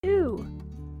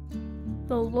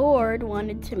The Lord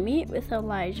wanted to meet with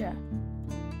Elijah.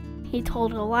 He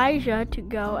told Elijah to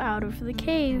go out of the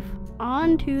cave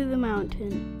onto the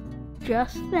mountain.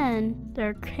 Just then,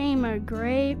 there came a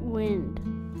great wind.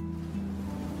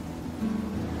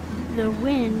 The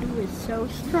wind was so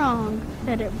strong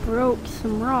that it broke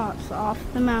some rocks off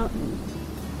the mountain.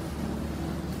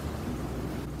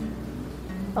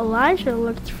 Elijah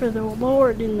looked for the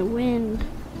Lord in the wind,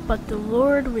 but the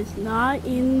Lord was not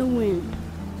in the wind.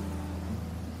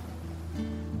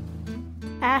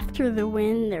 After the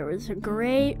wind, there was a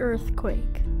great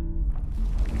earthquake.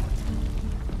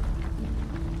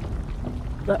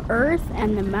 The earth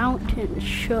and the mountains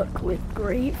shook with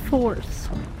great force.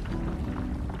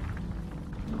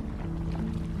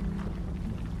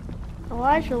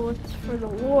 Elijah looked for the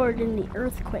Lord in the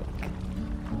earthquake,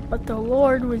 but the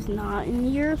Lord was not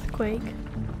in the earthquake.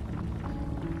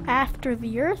 After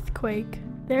the earthquake,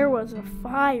 there was a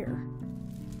fire.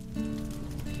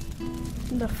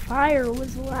 The fire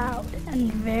was loud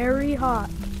and very hot.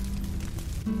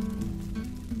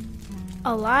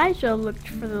 Elijah looked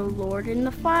for the Lord in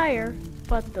the fire,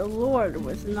 but the Lord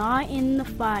was not in the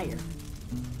fire.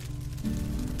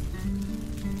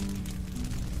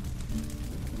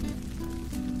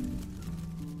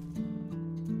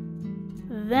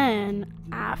 Then,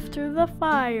 after the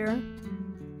fire,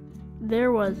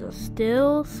 there was a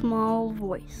still small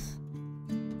voice.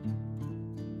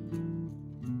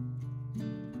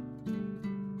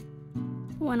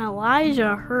 When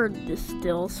Elijah heard the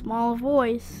still small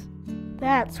voice,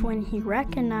 that's when he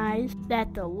recognized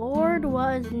that the Lord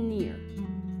was near.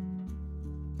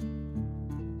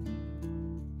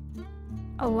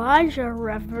 Elijah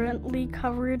reverently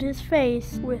covered his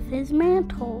face with his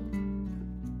mantle,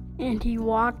 and he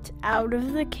walked out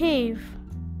of the cave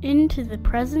into the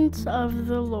presence of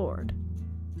the Lord.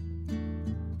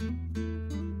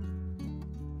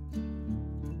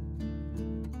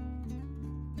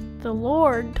 The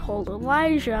Lord told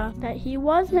Elijah that he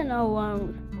wasn't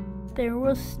alone. There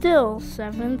was still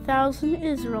 7,000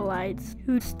 Israelites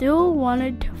who still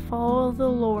wanted to follow the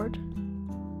Lord.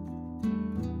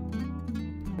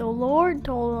 The Lord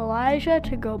told Elijah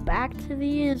to go back to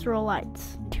the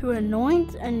Israelites, to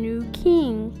anoint a new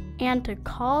king, and to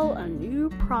call a new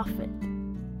prophet.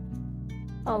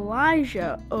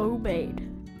 Elijah obeyed.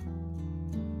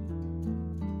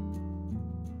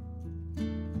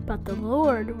 But the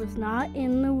Lord was not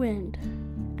in the wind,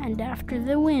 and after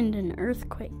the wind an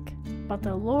earthquake. But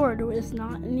the Lord was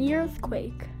not in the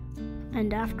earthquake,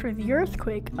 and after the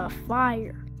earthquake a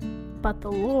fire. But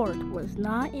the Lord was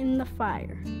not in the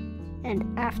fire,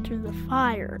 and after the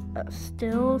fire a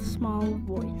still small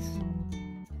voice.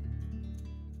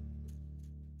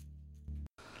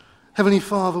 Heavenly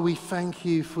Father, we thank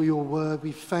you for your word.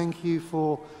 We thank you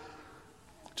for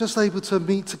just able to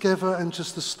meet together and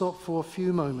just to stop for a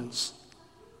few moments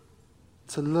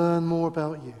to learn more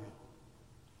about you.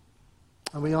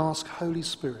 And we ask, Holy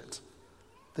Spirit,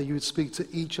 that you would speak to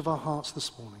each of our hearts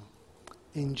this morning.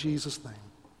 In Jesus' name,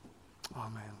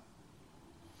 amen.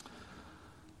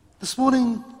 This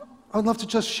morning, I'd love to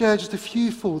just share just a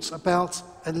few thoughts about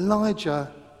Elijah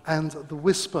and the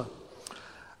whisper.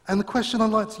 And the question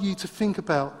I'd like you to think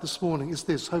about this morning is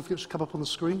this. Hopefully it should come up on the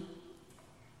screen.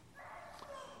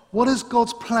 What is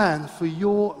God's plan for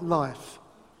your life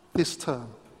this term?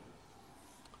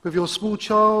 Whether you're a small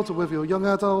child, or whether you're a young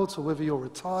adult, or whether you're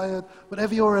retired,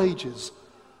 whatever your age is,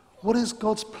 what is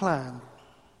God's plan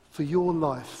for your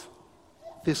life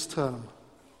this term?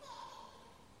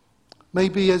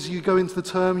 Maybe as you go into the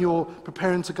term, you're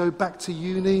preparing to go back to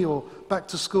uni or back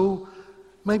to school.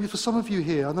 Maybe for some of you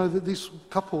here, I know that this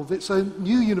couple, it's a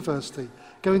new university,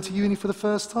 going to uni for the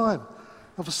first time.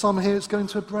 And for some here, it's going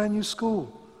to a brand new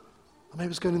school. Or maybe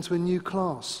it's going into a new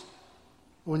class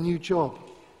or a new job.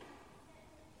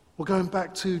 Or going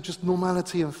back to just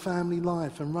normality and family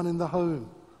life and running the home.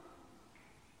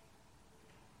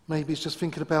 Maybe it's just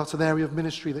thinking about an area of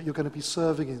ministry that you're going to be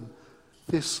serving in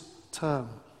this term.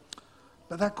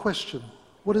 But that question,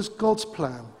 what is God's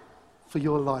plan for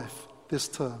your life this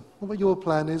term? Not what your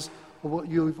plan is or what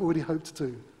you've already hoped to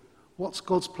do. What's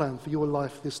God's plan for your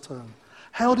life this term?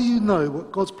 How do you know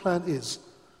what God's plan is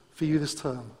for you this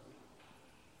term?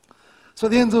 So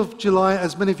at the end of July,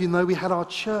 as many of you know, we had our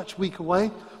church week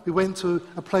away. We went to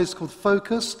a place called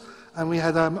Focus, and we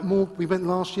had more. We went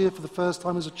last year for the first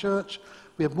time as a church.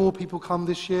 We had more people come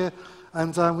this year,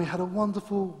 and we had a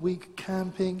wonderful week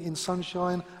camping in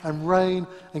sunshine and rain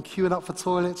and queuing up for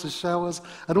toilets and showers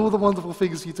and all the wonderful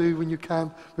things you do when you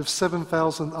camp with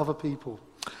 7,000 other people.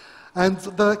 And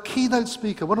the keynote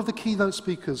speaker, one of the keynote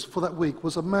speakers for that week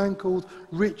was a man called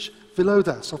Rich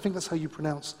Villodas. I think that's how you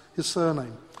pronounce his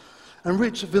surname. And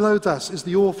Rich Villodas is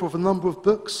the author of a number of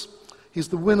books. He's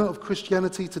the winner of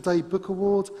Christianity Today Book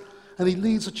Award, and he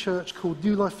leads a church called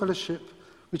New Life Fellowship,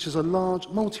 which is a large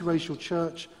multiracial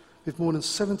church with more than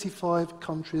 75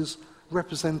 countries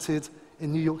represented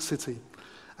in New York City.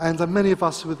 And many of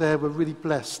us who were there were really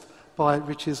blessed by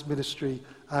Rich's ministry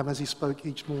as he spoke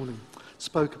each morning.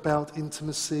 Spoke about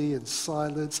intimacy and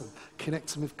silence and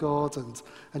connecting with God and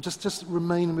just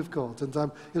remaining with God. And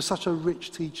it was such a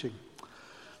rich teaching.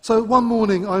 So one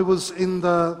morning I was in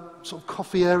the sort of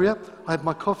coffee area. I had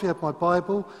my coffee, I had my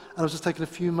Bible, and I was just taking a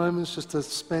few moments just to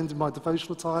spend in my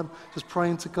devotional time, just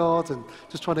praying to God and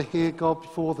just trying to hear God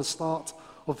before the start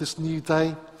of this new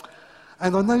day.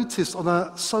 And I noticed on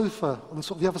a sofa on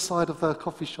sort of the other side of the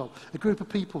coffee shop, a group of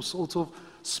people sort of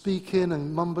speaking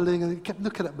and mumbling, and they kept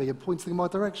looking at me and pointing in my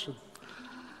direction.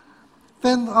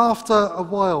 Then after a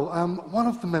while, one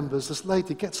of the members, this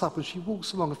lady, gets up and she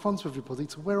walks along in front of everybody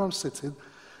to where I'm sitting.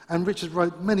 And Richard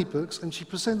wrote many books, and she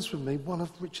presents with me one of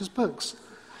Richard's books.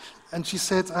 And she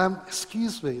said,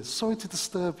 excuse me, sorry to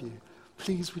disturb you.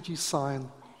 Please would you sign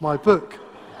my book?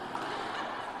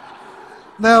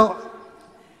 Now,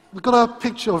 we've got a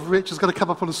picture of Rich. It's going to come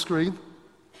up on the screen.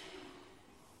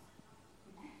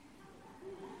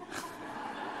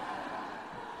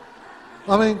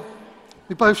 I mean,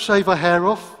 we both shave our hair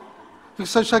off.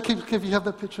 So shall I give you have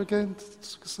that picture again?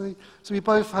 See? So we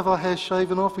both have our hair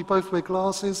shaven off. We both wear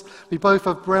glasses. We both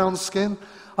have brown skin.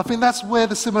 I think that's where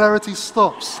the similarity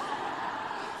stops.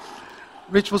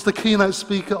 Rich was the keynote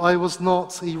speaker. I was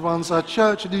not. He runs a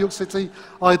church in New York City.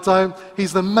 I don't.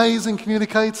 He's an amazing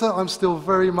communicator. I'm still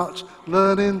very much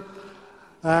learning.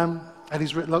 And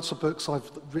he's written lots of books. I've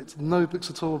written no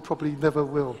books at all, probably never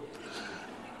will.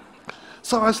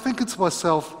 So I was thinking to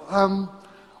myself,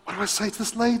 what do I say to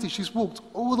this lady? She's walked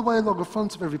all the way along in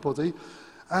front of everybody.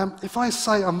 If I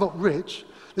say I'm not rich,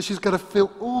 then she's going to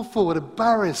feel awful and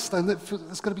embarrassed, and it's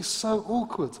going to be so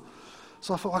awkward.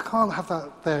 So I thought, I can't have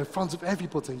that there in front of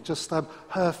everybody, just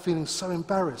her feeling so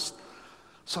embarrassed.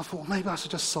 So I thought, maybe I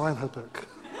should just sign her book.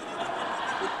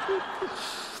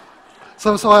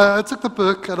 So I took the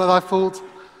book, and then I thought,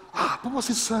 but what's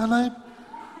his surname?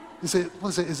 Is it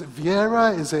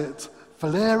Vieira? Is it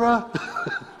Valera?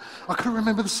 I couldn't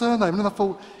remember the surname. And then I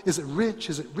thought, is it Rich?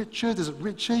 Is it Richard? Is it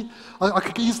Richie? I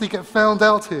could easily get found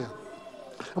out here.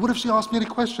 And what if she asked me any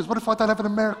questions? What if I don't have an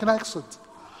American accent?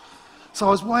 So I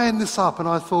was weighing this up, and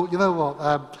I thought, you know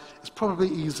what? It's probably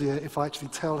easier if I actually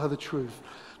tell her the truth,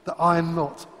 that I'm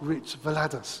not Rich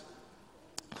Villodas.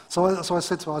 So I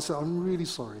said to her, I'm really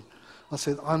sorry. I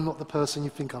said, I'm not the person you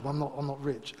think of. I'm not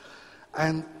rich.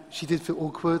 And she did feel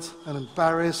awkward and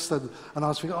embarrassed, and I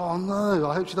was thinking, oh no,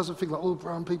 I hope she doesn't think like all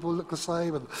brown people look the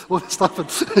same and all this stuff.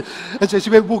 And so she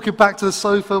went walking back to the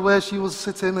sofa where she was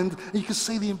sitting, and you could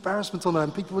see the embarrassment on her,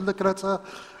 and people were looking at her,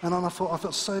 and I thought, I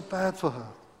felt so bad for her.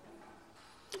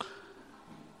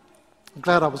 I'm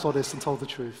glad I was honest and told the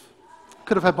truth.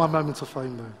 Could have had my moment of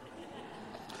fame though.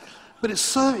 But it's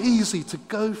so easy to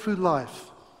go through life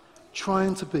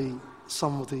trying to be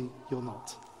somebody you're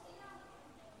not.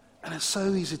 And it's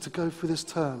so easy to go through this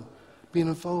term being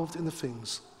involved in the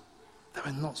things that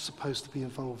we're not supposed to be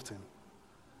involved in.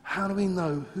 How do we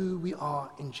know who we are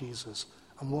in Jesus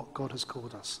and what God has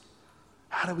called us?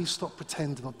 How do we stop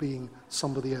pretending of being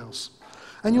somebody else?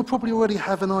 And you'll probably already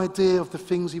have an idea of the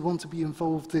things you want to be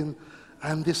involved in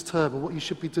this term, or what you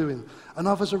should be doing. And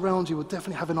others around you will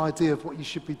definitely have an idea of what you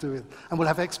should be doing, and will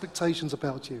have expectations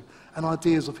about you and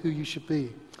ideas of who you should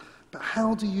be. But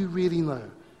how do you really know?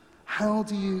 How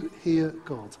do you hear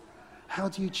God? How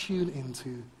do you tune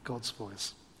into God's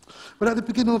voice? Well, at the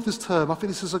beginning of this term, I think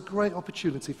this is a great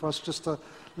opportunity for us just to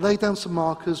lay down some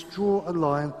markers, draw a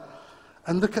line,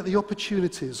 and look at the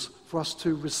opportunities for us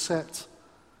to reset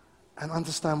and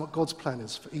understand what God's plan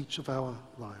is for each of our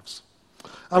lives.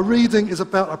 Our reading is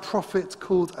about a prophet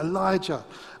called Elijah.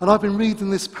 And I've been reading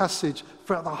this passage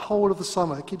throughout the whole of the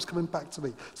summer. It keeps coming back to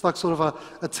me. It's like sort of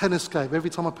a tennis game.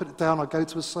 Every time I put it down, I go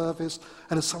to a service,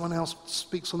 and then someone else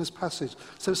speaks on this passage.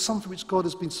 So it's something which God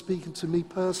has been speaking to me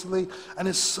personally, and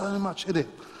there's so much in it.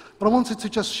 But I wanted to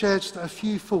just share just a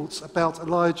few thoughts about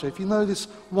Elijah. If you know this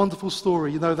wonderful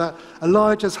story, you know that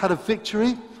Elijah's had a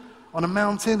victory on a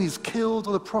mountain. He's killed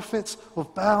all the prophets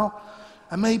of Baal.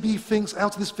 And maybe he thinks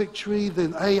out of this victory,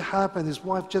 then Ahab and his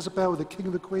wife Jezebel, the king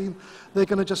and the queen, they're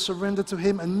going to just surrender to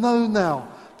him and know now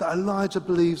that Elijah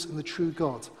believes in the true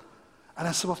God. And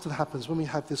as so often happens when we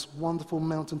have this wonderful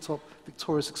mountaintop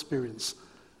victorious experience,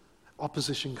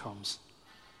 opposition comes.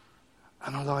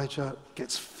 And Elijah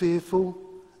gets fearful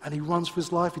and he runs for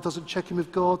his life. He doesn't check in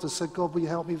with God and say, God, will you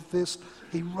help me with this?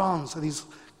 He runs and he's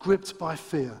gripped by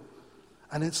fear.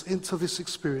 And it's into this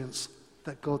experience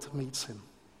that God meets him,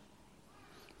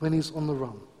 when he's on the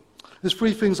run. There's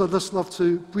 3 things I'd just love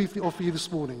to briefly offer you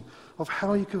this morning of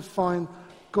how you can find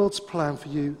God's plan for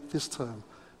you this term,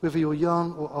 whether you're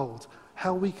young or old,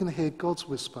 how we can hear God's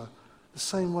whisper the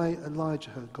same way Elijah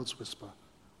heard God's whisper.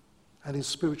 And his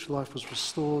spiritual life was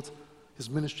restored, his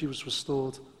ministry was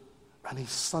restored, and he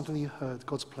suddenly heard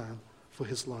God's plan for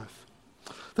his life.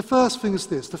 The first thing is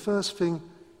this. The first thing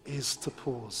is to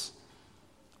pause.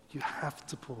 You have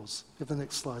to pause. Give the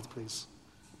next slide, please.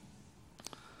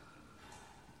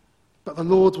 But the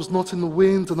Lord was not in the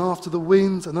wind, and after the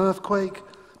wind, an earthquake.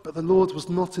 But the Lord was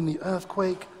not in the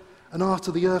earthquake, and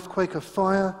after the earthquake, a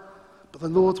fire. But the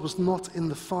Lord was not in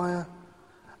the fire.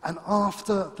 And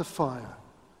after the fire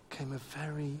came a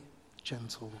very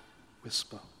gentle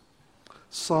whisper.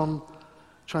 Some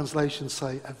translations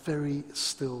say a very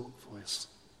still voice.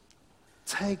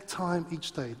 Take time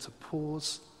each day to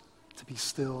pause, to be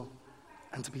still,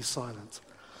 and to be silent.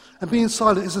 And being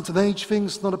silent isn't an age thing.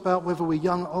 It's not about whether we're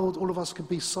young or old. All of us can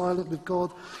be silent with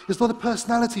God. It's not a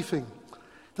personality thing.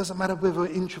 It doesn't matter whether we're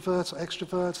introverts or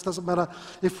extroverts. It doesn't matter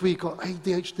if we got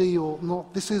ADHD or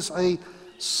not. This is a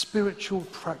spiritual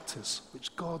practice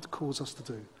which God calls us to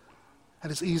do.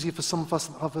 And it's easier for some of us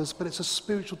than others, but it's a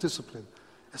spiritual discipline,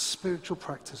 a spiritual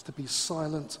practice to be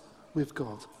silent with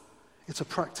God. It's a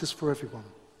practice for everyone.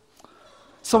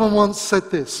 Someone once said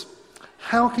this: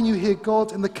 how can you hear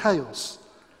God in the chaos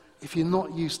if you're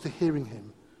not used to hearing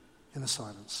him in the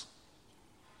silence?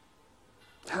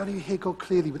 How do you hear God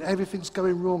clearly when everything's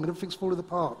going wrong and everything's falling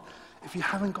apart if you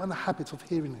haven't got in the habit of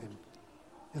hearing him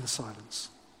in the silence?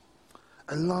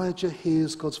 Elijah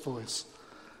hears God's voice.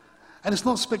 And it's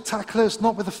not spectacular, it's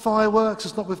not with the fireworks,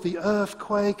 it's not with the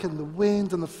earthquake and the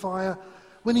wind and the fire.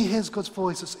 When he hears God's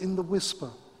voice, it's in the whisper.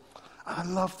 And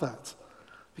I love that,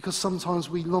 because sometimes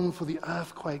we long for the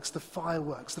earthquakes, the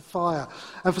fireworks, the fire.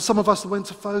 And for some of us that went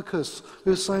to Focus,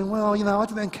 we were saying, well, I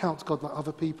didn't encounter God like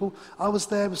other people. I was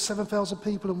there with 7,000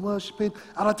 people and worshipping,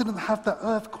 and I didn't have that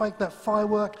earthquake, that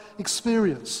firework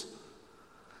experience.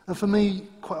 And for me,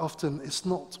 quite often, it's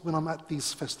not when I'm at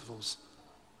these festivals.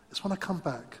 It's when I come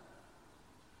back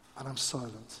and I'm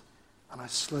silent and I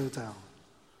slow down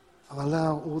and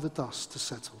allow all the dust to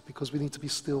settle, because we need to be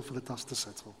still for the dust to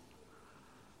settle.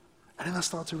 And then I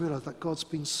start to realize that God's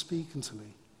been speaking to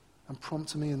me and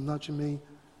prompting me and nudging me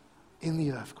in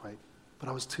the earthquake, but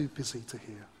I was too busy to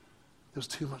hear. There was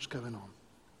too much going on.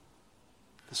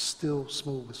 The still,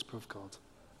 small whisper of God.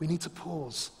 We need to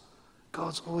pause.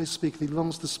 God's always speaking. He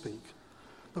longs to speak.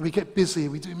 But we get busy,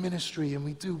 we do ministry, and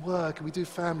we do work, and we do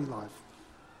family life.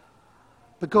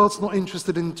 But God's not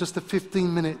interested in just the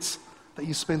 15 minutes that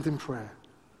you spend in prayer.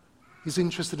 He's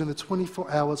interested in the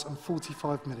 24 hours and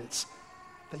 45 minutes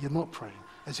that you're not praying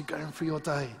as you're going through your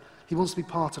day. He wants to be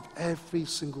part of every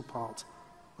single part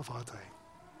of our day.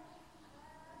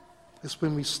 It's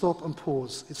when we stop and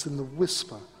pause, it's in the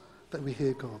whisper that we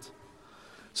hear God.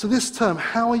 So this term,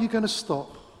 how are you going to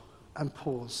stop and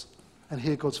pause and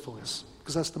hear God's voice?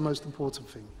 Because that's the most important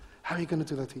thing. How are you going to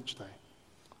do that each day?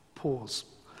 Pause.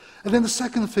 And then the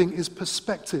second thing is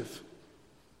perspective.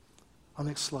 Our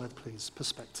next slide, please.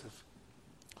 Perspective.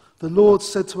 The Lord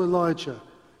said to Elijah,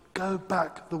 go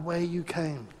back the way you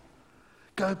came.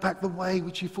 Go back the way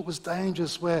which you thought was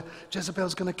dangerous, where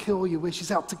Jezebel's going to kill you, where she's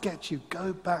out to get you.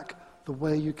 Go back the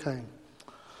way you came.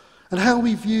 And how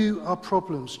we view our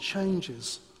problems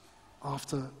changes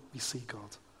after we see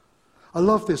God. I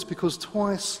love this because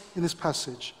twice in this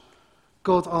passage,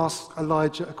 God asks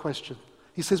Elijah a question.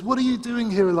 He says, what are you doing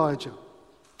here, Elijah?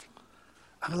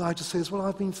 And Elijah says, well,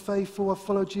 I've been faithful, I've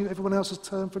followed you, everyone else has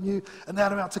turned from you, and now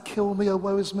they're out to kill me, oh,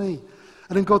 woe is me.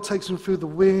 And then God takes him through the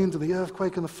wind and the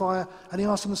earthquake and the fire, and he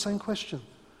asks him the same question.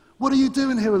 What are you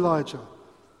doing here, Elijah?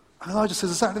 And Elijah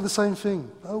says exactly the same thing.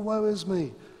 Oh, woe is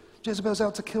me. Jezebel's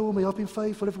out to kill me, I've been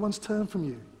faithful, everyone's turned from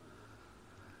you.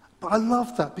 But I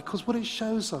love that, because what it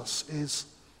shows us is,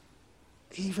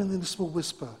 even in the small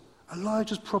whisper,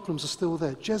 Elijah's problems are still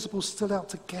there. Jezebel's still out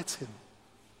to get him.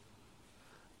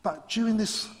 But during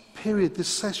this period, this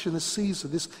session, this season,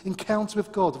 this encounter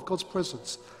with God, of God's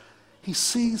presence, he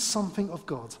sees something of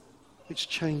God which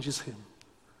changes him.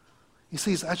 He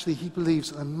sees actually he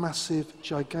believes in a massive,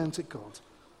 gigantic God.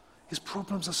 His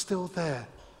problems are still there,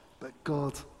 but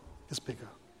God is bigger.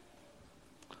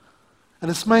 And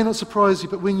this may not surprise you,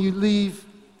 but when you leave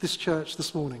this church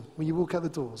this morning, when you walk out the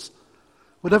doors,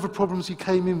 whatever problems you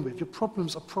came in with, your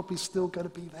problems are probably still going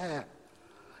to be there.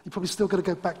 You're probably still going to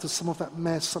go back to some of that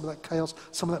mess, some of that chaos,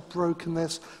 some of that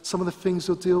brokenness, some of the things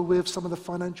you'll deal with, some of the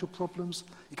financial problems.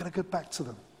 You're going to go back to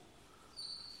them.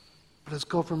 But as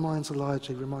God reminds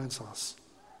Elijah, he reminds us,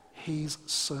 he's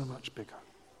so much bigger.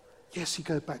 Yes, you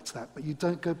go back to that, but you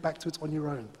don't go back to it on your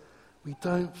own. We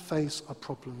don't face our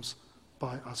problems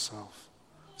by ourselves.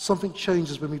 Something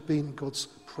changes when we've been in God's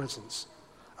presence.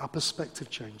 Our perspective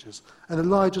changes. And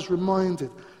Elijah's reminded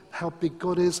how big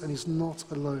God is, and he's not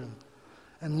alone.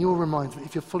 And you're reminded that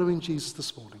if you're following Jesus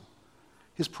this morning,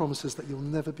 his promise is that you'll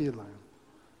never be alone,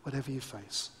 whatever you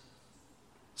face.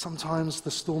 Sometimes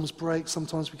the storms break,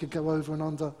 sometimes we could go over and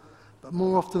under, but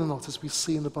more often than not, as we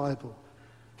see in the Bible,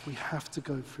 we have to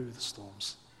go through the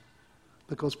storms.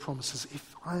 But God's promise is,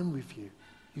 if I'm with you,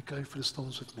 you go through the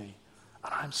storms with me,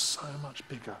 and I'm so much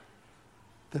bigger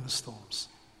than the storms.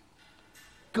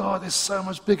 God is so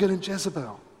much bigger than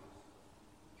Jezebel.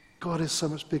 God is so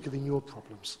much bigger than your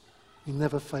problems. We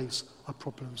never face our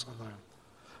problems alone.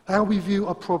 How we view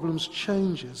our problems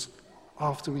changes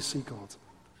after we see God.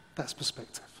 That's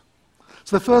perspective.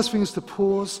 So the first thing is to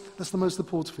pause. That's the most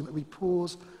important thing, that we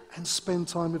pause and spend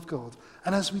time with God.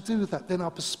 And as we do that, then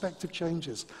our perspective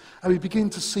changes. And we begin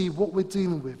to see what we're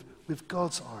dealing with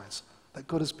God's eyes, that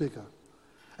God is bigger.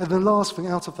 And the last thing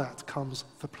out of that comes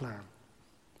the plan.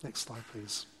 Next slide,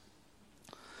 please.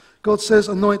 God says,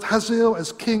 anoint Hazael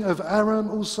as king over Aram,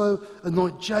 also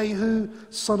anoint Jehu,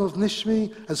 son of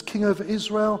Nishmi, as king over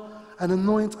Israel, and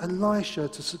anoint Elisha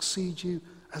to succeed you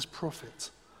as prophet.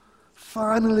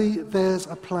 Finally, there's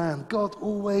a plan. God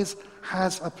always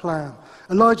has a plan.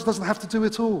 Elijah doesn't have to do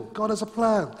it all. God has a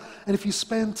plan. And if you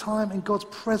spend time in God's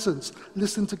presence,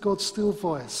 listening to God's still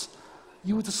voice,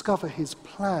 you will discover his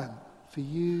plan for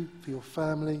you, for your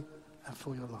family, and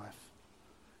for your life.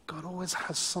 God always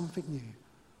has something new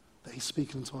that he's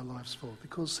speaking into our lives for,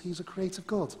 because he's a creative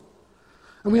God.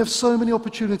 And we have so many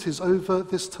opportunities over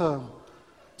this term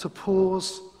to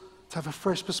pause, to have a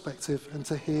fresh perspective, and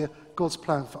to hear God's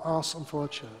plan for us and for our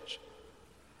church.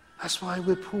 That's why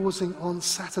we're pausing on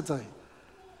Saturday,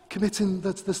 committing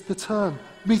the term,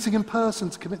 meeting in person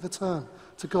to commit the term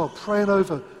to God, praying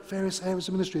over various areas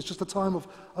of ministry. It's just a time of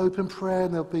open prayer,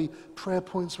 and there'll be prayer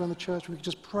points around the church we can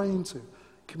just pray into,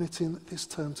 committing this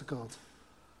term to God.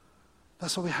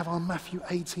 That's why we have our Matthew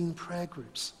 18 prayer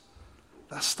groups.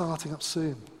 That's starting up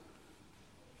soon.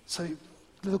 So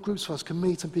little groups of us can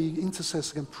meet and be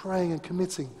intercessing and praying and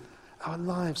committing our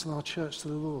lives and our church to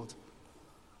the Lord.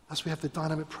 As we have the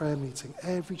dynamic prayer meeting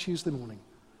every Tuesday morning,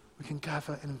 we can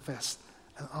gather and invest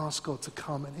and ask God to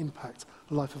come and impact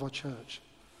the life of our church.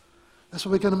 That's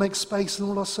why we're going to make space in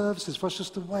all our services for us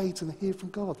just to wait and hear from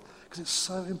God, because it's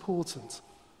so important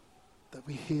that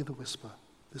we hear the whisper,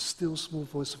 the still small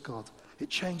voice of God. It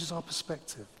changes our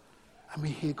perspective, and we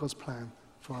hear God's plan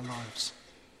for our lives.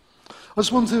 I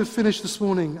just want to finish this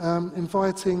morning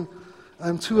inviting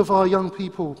two of our young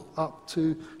people up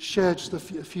to share just a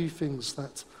few things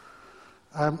that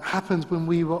happened when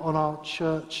we were on our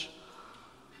church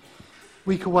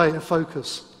week away at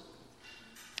Focus.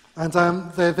 And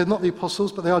they're not the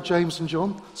apostles, but they are James and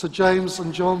John. So James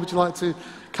and John, would you like to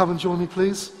come and join me,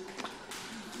 please?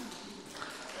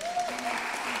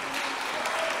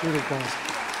 Really, guys.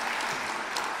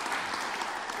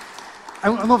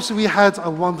 And obviously we had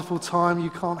a wonderful time. You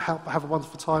can't help but have a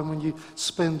wonderful time when you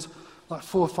spend like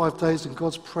 4 or 5 days in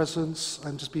God's presence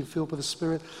and just being filled with the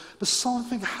Spirit. But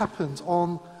something happened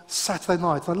on Saturday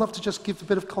night. I'd love to just give a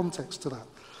bit of context to that.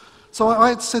 So I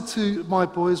had said to my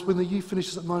boys, when the youth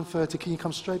finishes at 9:30, can you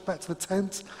come straight back to the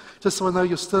tent? Just so I know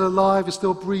you're still alive, you're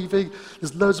still breathing.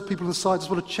 There's loads of people on the side. Just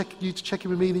want to check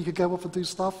in with me, and you can go off and do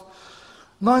stuff.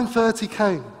 9:30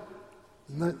 came.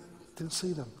 No, didn't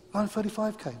see them.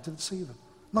 9:35 came, didn't see them.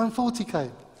 9:40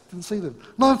 came, didn't see them.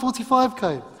 9:45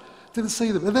 came, didn't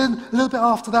see them. And then a little bit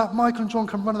after that, Michael and John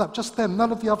come running up, just them,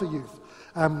 none of the other youth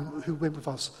who went with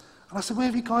us. And I said, where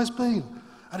have you guys been?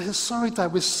 And he said, sorry,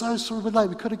 Dad, we're so sorry we're late.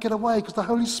 We couldn't get away because the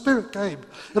Holy Spirit came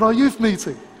at our youth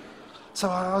meeting. So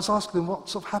I was asking them what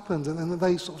sort of happened, and then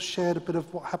they sort of shared a bit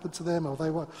of what happened to them, or they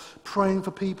were praying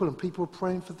for people, and people were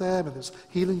praying for them, and there's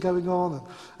healing going on,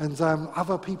 and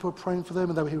other people were praying for them,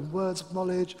 and they were hearing words of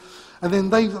knowledge. And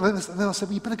then I said,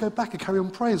 well, you better go back and carry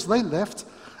on praying. So they left,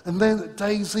 and then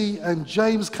Daisy and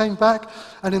James came back,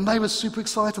 and then they were super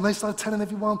excited, and they started telling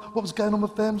everyone what was going on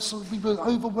with them. So we were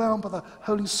overwhelmed by the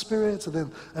Holy Spirit. And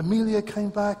then Amelia came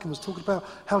back and was talking about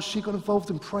how she got involved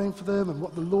in praying for them and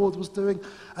what the Lord was doing.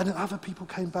 And then other people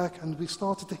came back, and we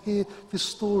started to hear this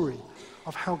story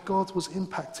of how God was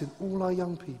impacting all our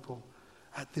young people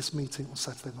at this meeting on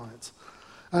Saturday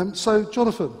night. So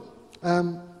Jonathan,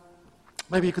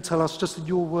 Maybe you could tell us just in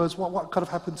your words what kind of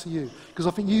happened to you. Because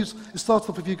I think it started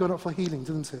off with you going up for healing,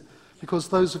 didn't it? Because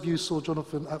those of you who saw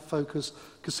Jonathan at Focus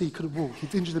could see he couldn't walk.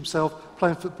 He'd injured himself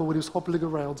playing football when he was hobbling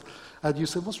around. And you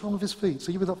said, what's wrong with his feet?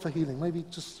 So you went up for healing. Maybe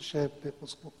just share a bit.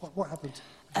 What happened?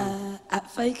 At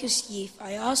Focus Youth,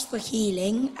 I asked for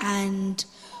healing, and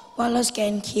while I was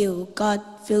getting healed, God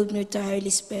filled me with the Holy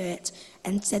Spirit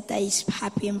and said that he's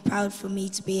happy and proud for me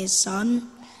to be his son,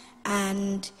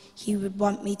 and he would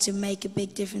want me to make a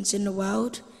big difference in the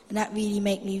world, and that really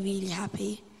made me really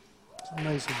happy. It's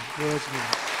amazing. Words,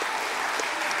 man.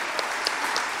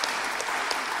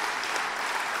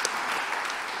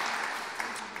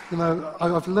 You know,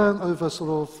 I've learned over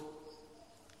sort of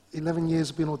 11 years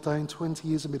of being ordained, 20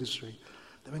 years of ministry,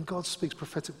 that when God speaks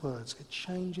prophetic words, it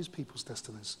changes people's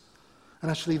destinies.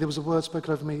 And actually, there was a word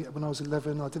spoken over me when I was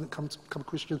 11. I didn't come a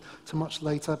Christian till much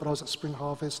later, but I was at Spring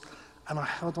Harvest, and I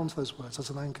held on to those words as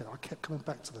an anchor. I kept coming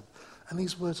back to them. And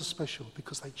these words are special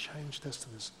because they change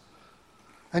destinies.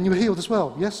 And you were healed as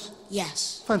well, yes?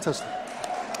 Yes. Fantastic.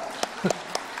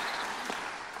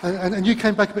 And you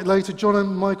came back a bit later. John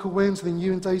and Michael went, and then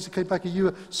you and Daisy came back, and you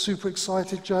were super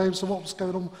excited, James. So what was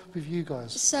going on with you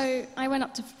guys? So I went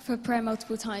up for prayer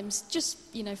multiple times, just,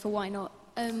 for why not.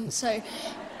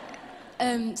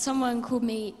 Someone called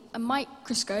me a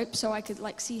microscope so I could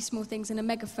see small things, and a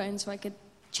megaphone so I could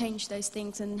change those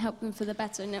things and help them for the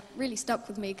better. And it really stuck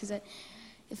with me because it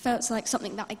felt like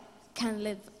something that I can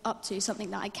live up to,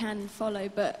 something that I can follow,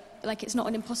 but it's not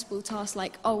an impossible task,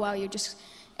 oh wow,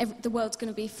 the world's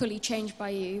going to be fully changed by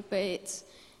you, but it's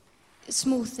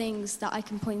small things that I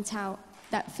can point out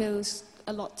that feels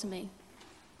a lot to me.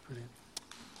 Brilliant.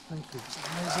 Thank you. It's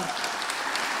amazing.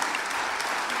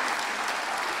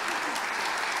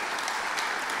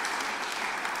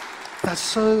 That's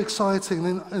so exciting.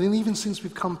 And then even since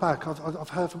we've come back, I've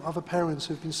heard from other parents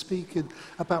who've been speaking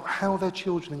about how their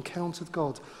children encountered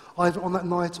God, either on that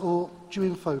night or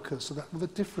during Focus, and the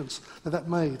difference that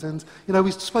made. And,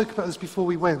 we spoke about this before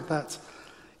we went, that,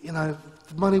 the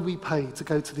money we pay to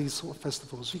go to these sort of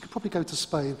festivals, you could probably go to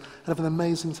Spain and have an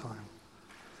amazing time.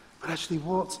 But actually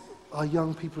what our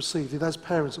young people receive, as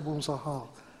parents, it warms our heart,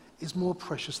 is more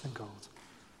precious than gold.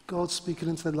 God speaking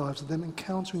into their lives and them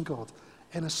encountering God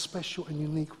in a special and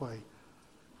unique way,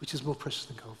 which is more precious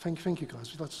than gold. Thank you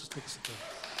guys. We'd like to just take a sit down.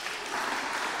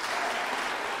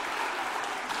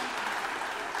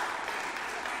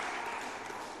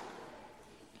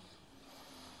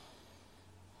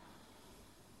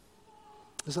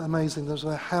 Isn't that amazing? Doesn't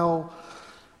matter how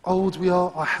old we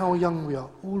are or how young we are,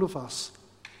 all of us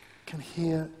can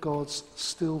hear God's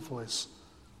still voice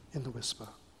in the whisper.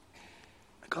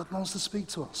 And God wants to speak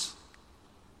to us.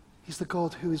 He's the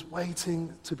God who is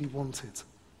waiting to be wanted.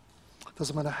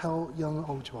 Doesn't matter how young or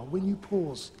old you are. When you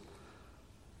pause,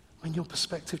 when your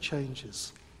perspective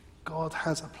changes, God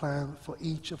has a plan for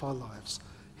each of our lives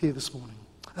here this morning.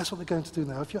 That's what we're going to do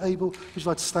now. If you're able, would you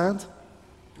like to stand?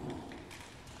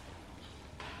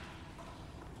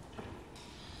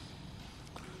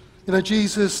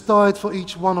 Jesus died for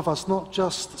each one of us, not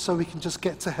just so we can just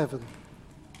get to heaven.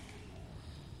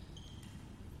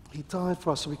 He died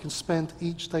for us so we can spend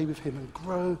each day with him and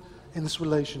grow in this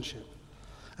relationship.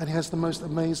 And he has the most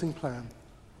amazing plan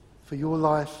for your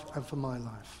life and for my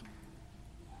life.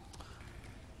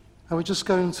 And we're just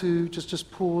going to just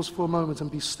pause for a moment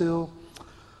and be still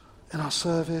in our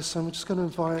service. And we're just going to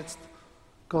invite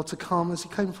God to come as he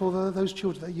came for those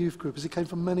children, that youth group, as he came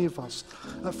for many of us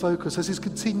at Focus, as he's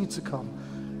continued to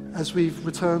come, as we've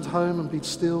returned home and been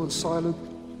still and silent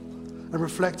and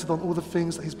reflected on all the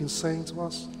things that he's been saying to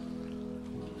us.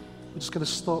 We're just going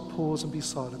to stop, pause, and be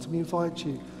silent. And we invite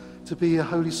you to be a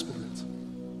Holy Spirit.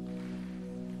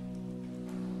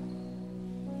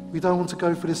 We don't want to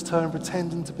go for this term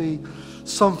pretending to be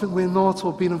something we're not,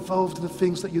 or being involved in the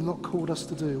things that you've not called us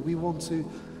to do. We want to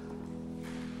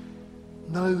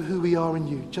know who we are in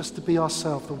you, just to be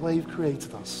ourselves, the way you've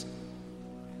created us.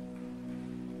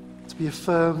 To be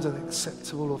affirmed and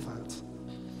accept all of that.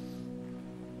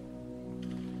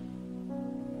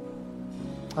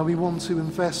 And we want to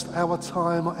invest our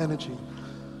time or energy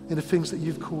in the things that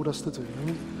you've called us to do.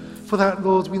 And for that,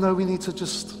 Lord, we know we need to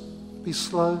just be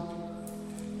slow,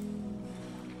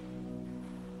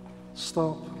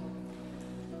 stop,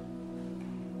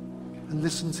 and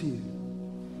listen to you.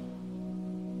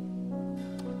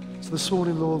 So this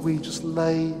morning, Lord, we just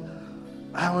lay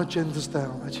our agendas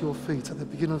down at your feet. At the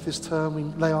beginning of this term, we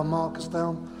lay our markers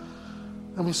down,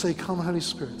 and we say, come, Holy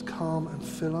Spirit, come and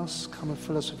fill us. Come and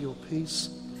fill us with your peace.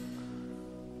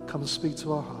 Come and speak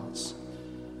to our hearts.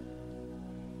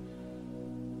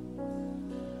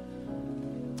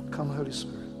 Come, Holy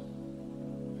Spirit.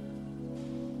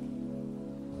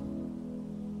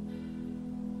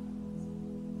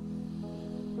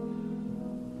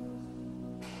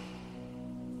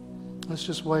 Let's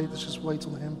just wait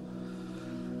on him.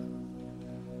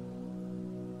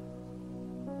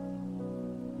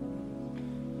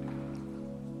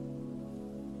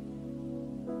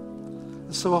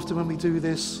 And so often when we do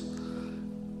this,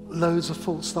 loads of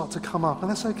thoughts start to come up,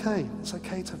 and that's okay. It's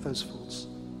okay to have those thoughts.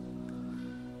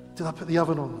 Did I put the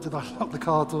oven on? Did I lock the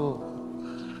car door?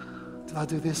 Did I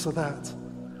do this or that?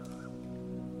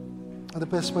 And the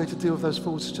best way to deal with those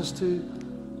thoughts is just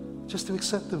to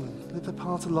accept them, live the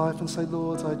part of life and say,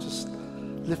 Lord, I just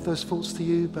lift those thoughts to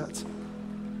you, but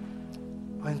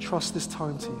I entrust this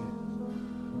time to you.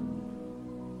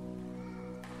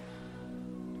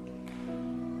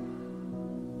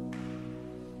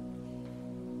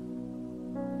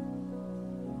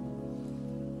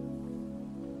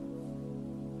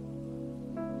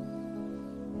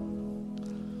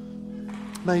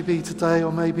 Maybe today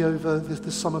or maybe over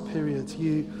this summer period,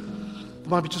 there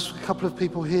might be just a couple of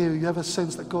people here. You have a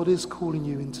sense that God is calling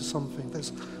you into something.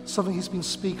 There's something he's been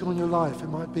speaking on your life. It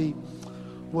might be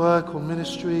work or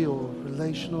ministry or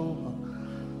relational.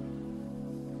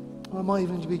 Or it might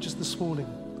even be just this morning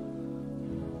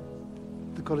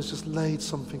that God has just laid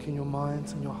something in your mind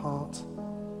and your heart.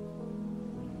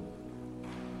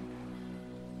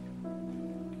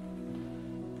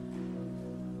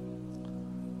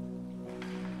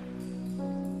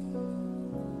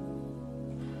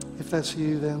 If that's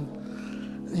you,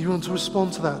 then you want to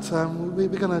respond to that. We're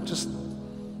going to just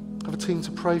have a team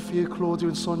to pray for you. Claudia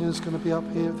and Sonia is going to be up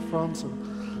here at the front,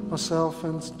 and myself,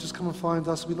 and just come and find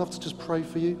us. We'd love to just pray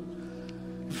for you.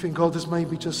 If you think God is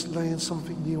maybe just laying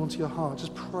something new onto your heart,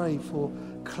 just pray for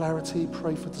clarity,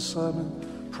 pray for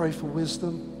discernment, pray for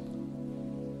wisdom.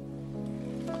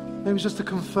 Maybe just to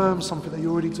confirm something that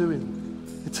you're already doing,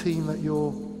 a team that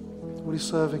you're already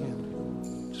serving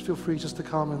in. Just feel free just to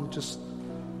come and just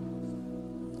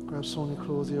grab Sonia,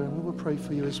 Claudia, and we'll pray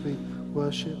for you as we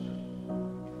worship.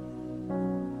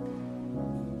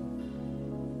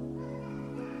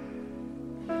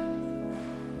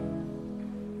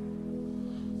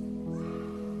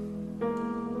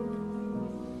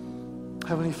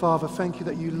 Heavenly Father, thank you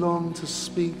that you long to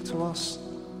speak to us,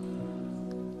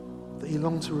 that you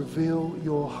long to reveal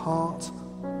your heart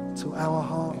to our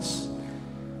hearts.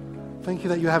 Thank you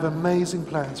that you have amazing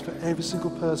plans for every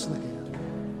single person here.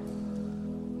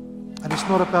 And it's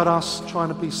not about us trying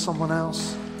to be someone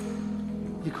else.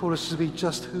 You call us to be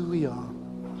just who we are.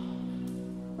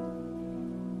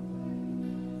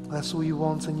 That's all you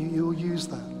want, and you'll use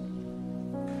that.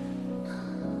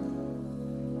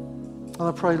 And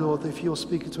I pray, Lord, that if you're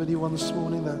speaking to anyone this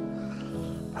morning, that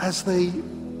as they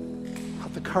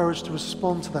have the courage to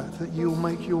respond to that, that you'll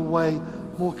make your way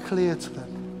more clear to them.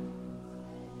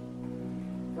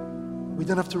 We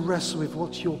don't have to wrestle with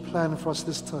what's your plan for us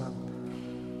this term.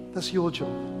 That's your job.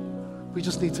 We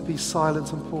just need to be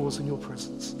silent and pause in your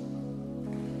presence.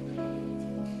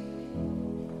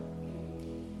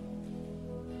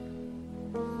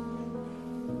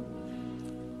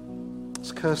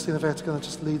 So Kirsty and Yvette are going to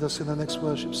just lead us in the next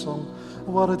worship song. And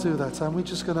while they do that, we're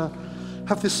just going to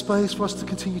have this space for us to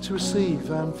continue to receive.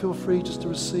 Feel free just to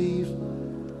receive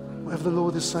whatever the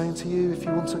Lord is saying to you. If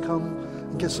you want to come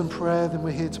and get some prayer, then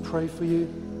we're here to pray for you.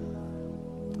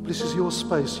 But this is your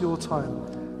space, your time.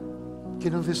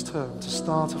 Beginning of this term, to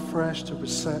start afresh, to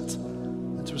reset,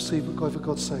 and to receive whatever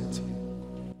God's saying to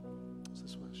you.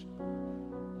 Let's worship.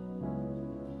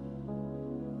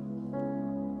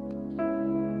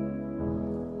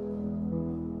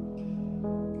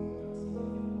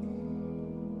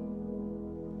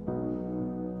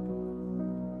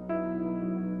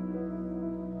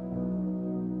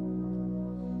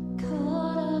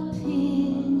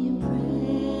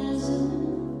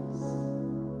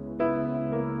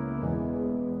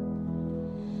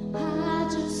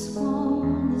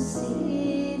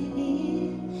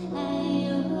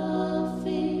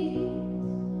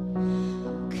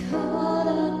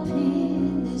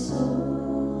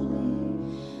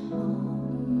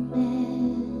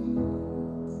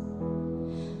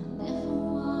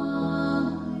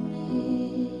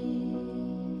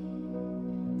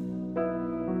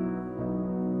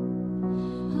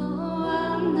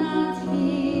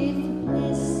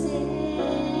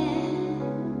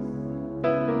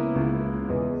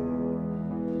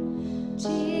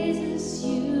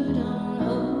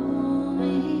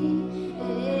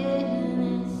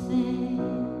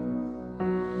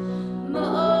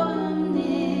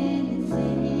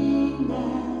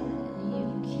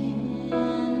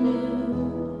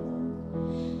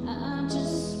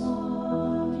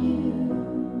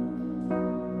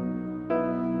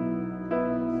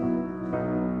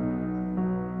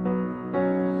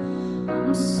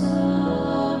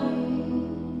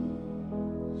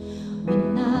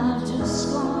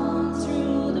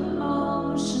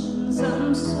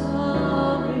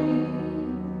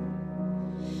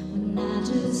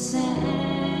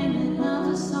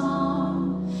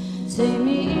 Take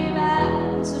me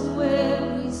back to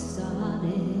where we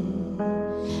started.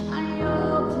 I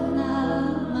open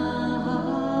up my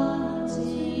heart to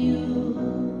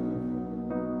you.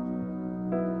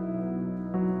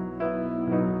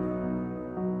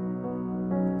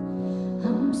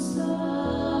 I'm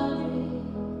sorry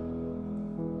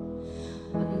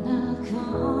when I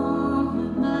come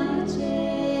with my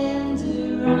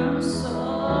agenda. I'm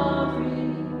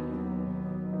sorry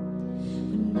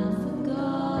when I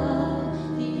forgot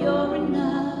that you're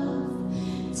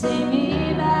enough. Take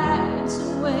me back to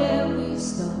where we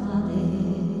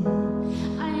started.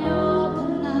 I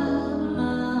open up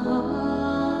my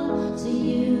heart to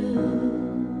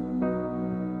you.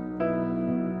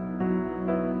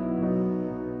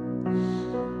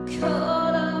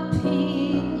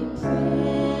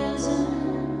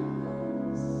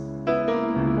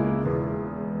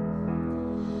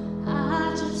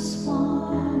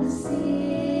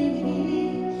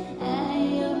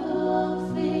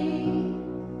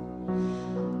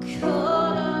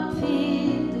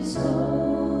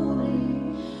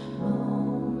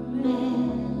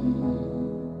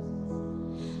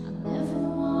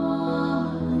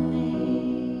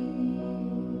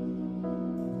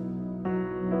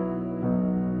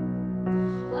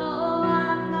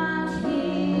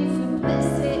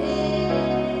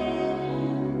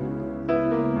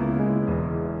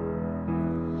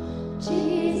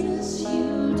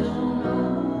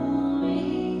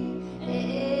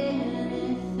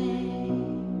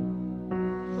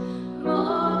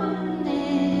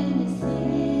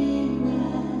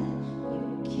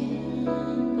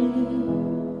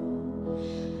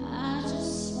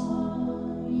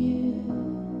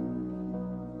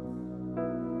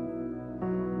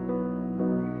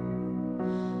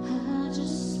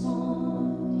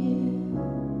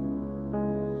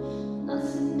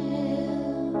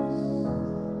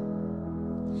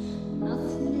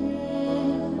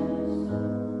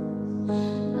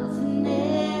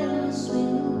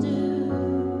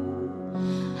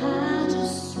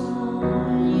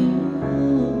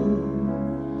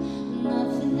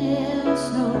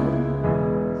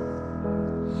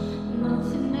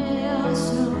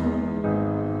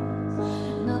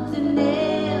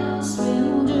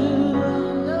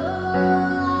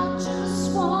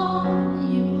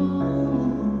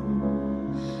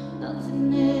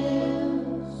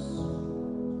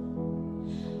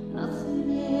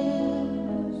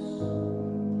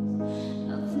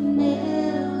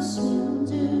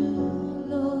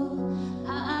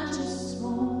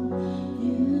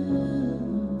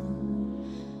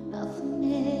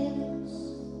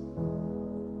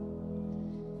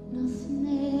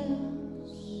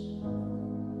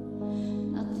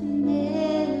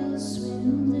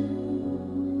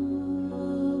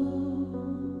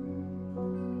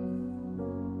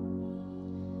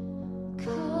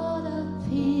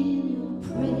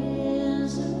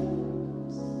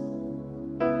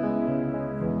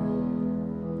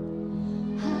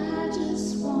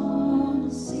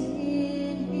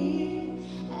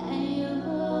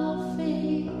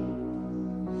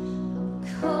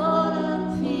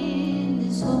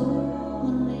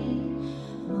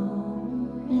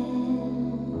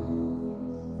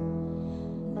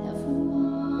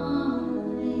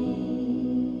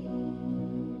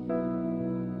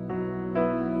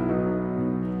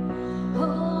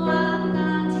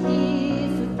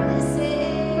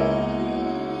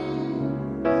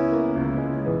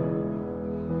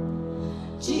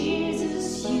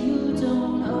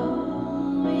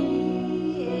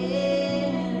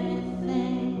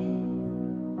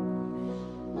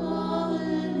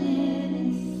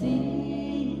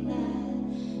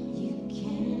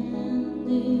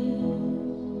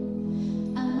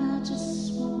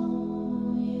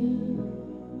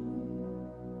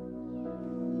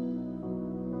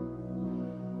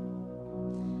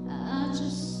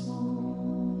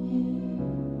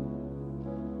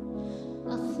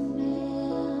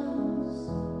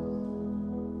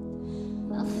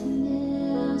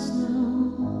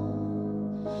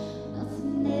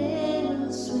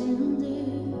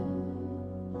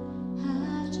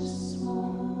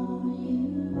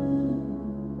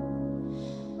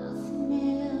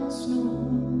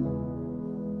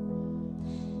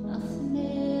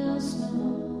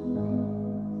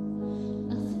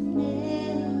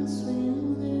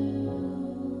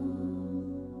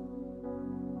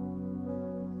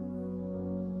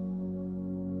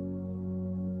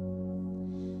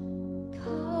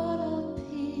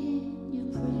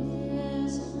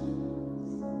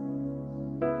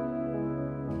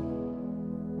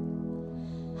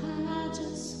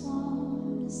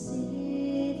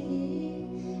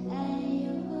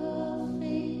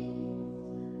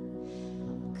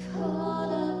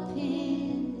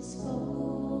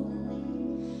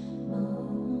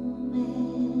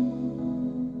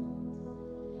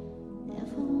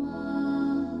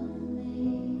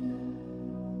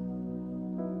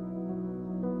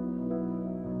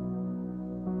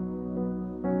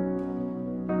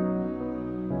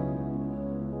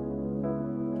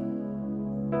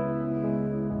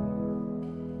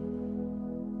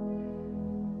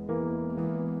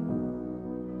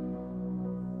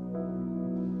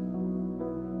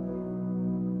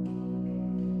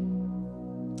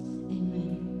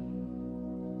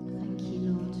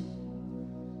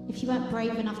 If you weren't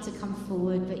brave enough to come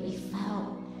forward, but you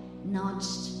felt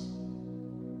nudged,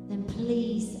 then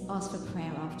please ask for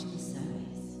prayer after the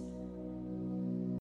service.